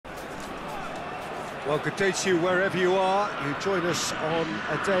Well, good day to you wherever you are. You join us on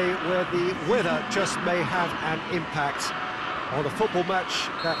a day where the weather just may have an impact on a football match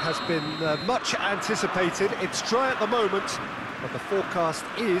that has been much anticipated. It's dry at the moment, but the forecast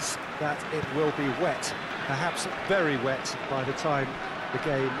is that it will be wet, perhaps very wet by the time the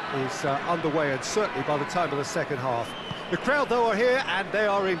game is underway, and certainly by the time of the second half. The crowd, though, are here, and they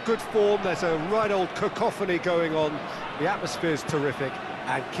are in good form. There's a right old cacophony going on. The atmosphere's terrific,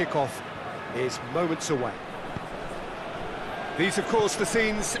 and kick-off is moments away. These, of course, the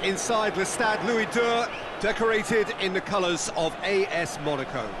scenes inside the Stade Louis II, decorated in the colours of AS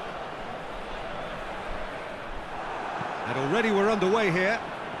Monaco. And already we're underway here.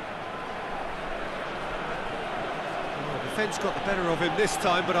 Well, the defence got the better of him this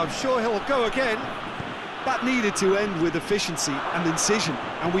time, but I'm sure he'll go again. That needed to end with efficiency and incision,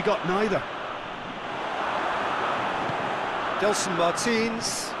 and we got neither. Delson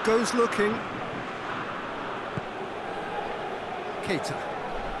Martins goes looking. Keita.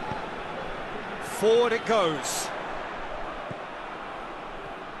 Forward it goes.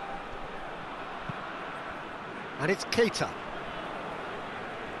 And it's Keita.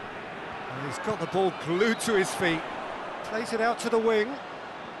 And he's got the ball glued to his feet. Plays it out to the wing.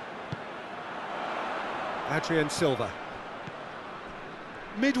 Adrien Silva.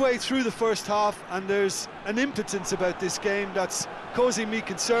 Midway through the first half, and there's an impotence about this game that's causing me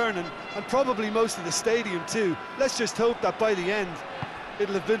concern, and probably most of the stadium too. Let's just hope that by the end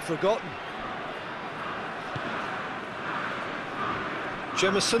it'll have been forgotten.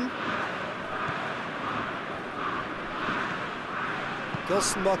 Jemison.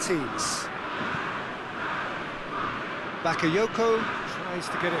 Delson Martins. Bakayoko tries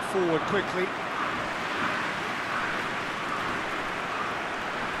to get it forward quickly.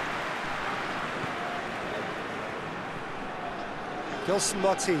 Delson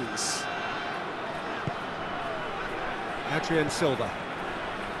Martins. Adrien Silva.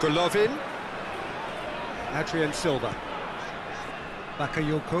 Golovin. Adrien Silva.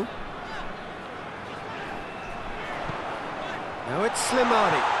 Bakayoko. Now it's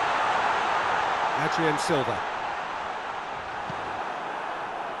Slimani. Adrien Silva.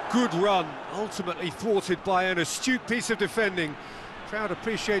 Good run, ultimately thwarted by an astute piece of defending. Crowd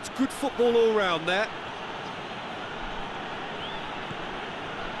appreciates good football all round there.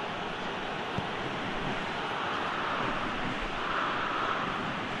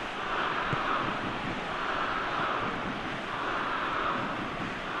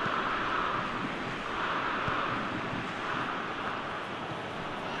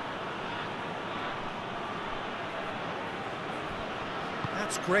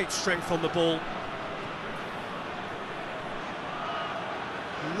 That's great strength on the ball.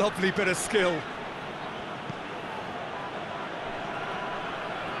 Lovely bit of skill.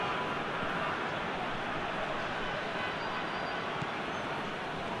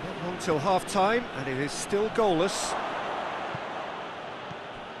 Not long till half-time, and it is still goalless.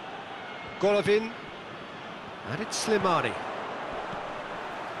 Golovin, and it's Slimani.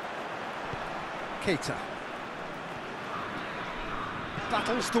 Keita.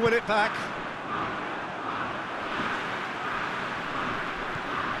 Battles to win it back.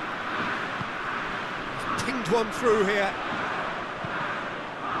 Pinged one through here.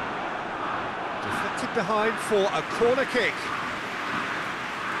 Deflected behind for a corner kick.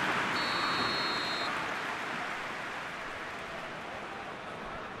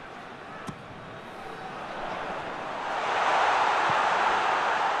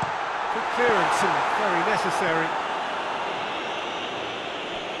 Good clearance and very necessary.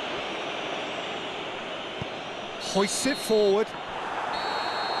 Hoists it forward,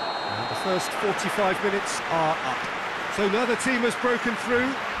 and the first 45 minutes are up. So another team has broken through,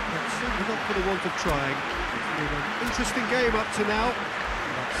 but certainly not for the want of trying. It's been an interesting game up to now,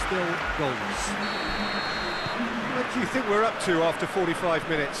 but still goals. What do you think we're up to after 45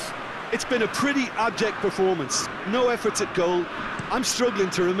 minutes? It's been a pretty abject performance. No efforts at goal. I'm struggling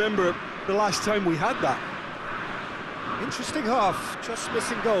to remember the last time we had that. Interesting half, just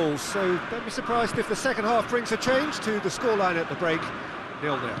missing goals, so don't be surprised if the second half brings a change to the scoreline at the break,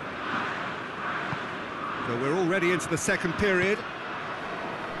 0-0. So we're already into the second period.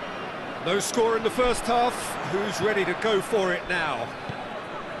 No score in the first half, who's ready to go for it now?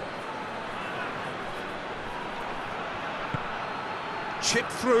 Chip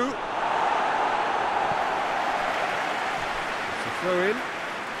through. It's a throw in.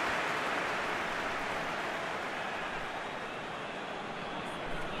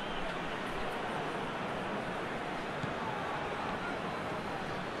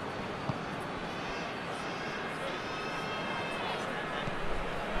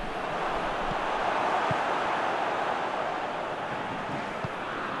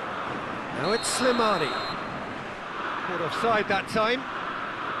 Now it's Slimani. Caught offside that time.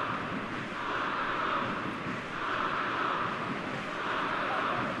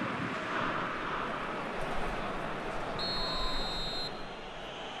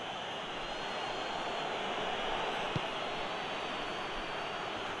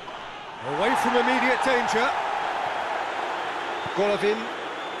 Away from immediate danger. Golovin.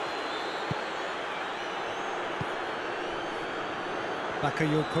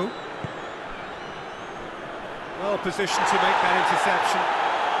 Bakayoko. Well positioned to make that interception.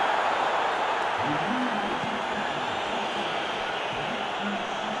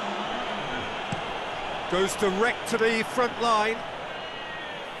 Goes direct to the front line.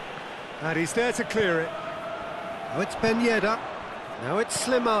 And he's there to clear it. Now it's Ben Yedder. Now it's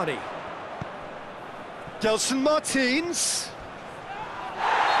Slimani. Gelson Martins.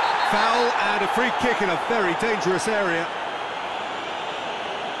 Foul and a free kick in a very dangerous area.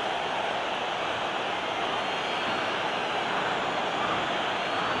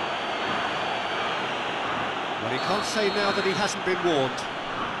 Well, he can't say now that he hasn't been warned.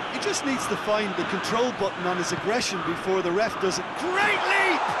 He just needs to find the control button on his aggression before the ref does it. Great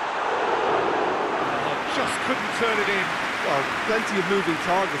leap! Just couldn't turn it in. Well, plenty of moving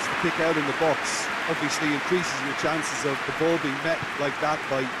targets to pick out in the box. Obviously increases your chances of the ball being met like that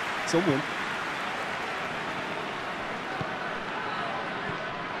by someone.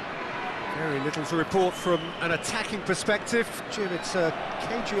 Very little to report from an attacking perspective. Jim, it's a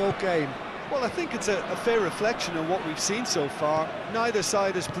cagey old game. Well, I think it's a fair reflection on what we've seen so far. Neither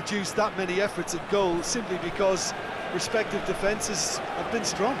side has produced that many efforts at goal simply because respective defences have been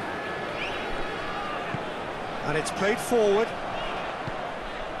strong. And it's played forward.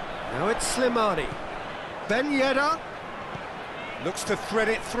 Now it's Slimani. Ben Yedder looks to thread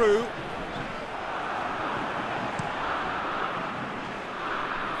it through.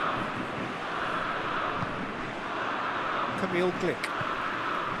 Camille Glick.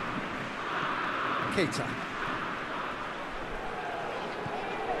 Keita.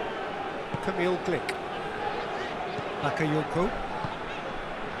 Camille Glick. Bakayoko.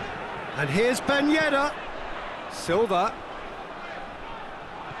 And here's Ben Yedder. Silva.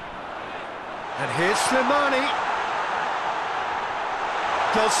 And here's Slimani.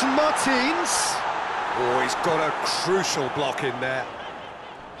 Gelson Martins. Oh, he's got a crucial block in there.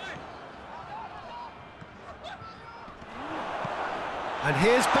 And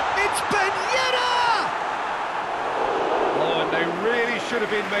here's it's Ben Yedder! Oh, and they really should have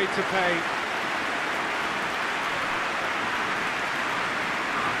been made to pay.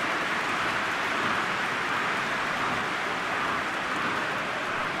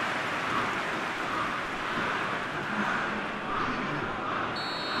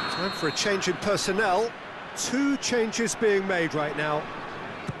 Time for a change in personnel. 2 changes being made right now.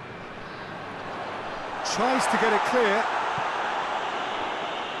 Tries to get it clear.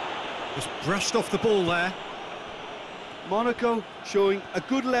 Just brushed off the ball there. Monaco showing a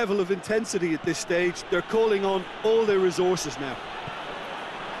good level of intensity at this stage. They're calling on all their resources now.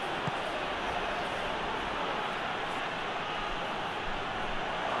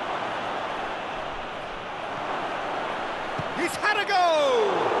 He's had a go!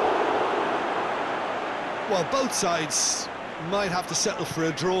 Well, both sides might have to settle for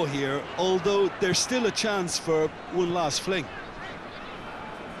a draw here, although there's still a chance for one last fling.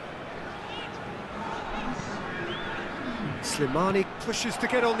 Slimani pushes to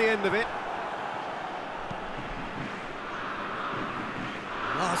get on the end of it.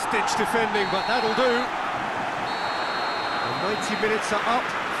 Last-ditch defending, but that'll do. And 90 minutes are up,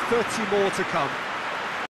 30 more to come.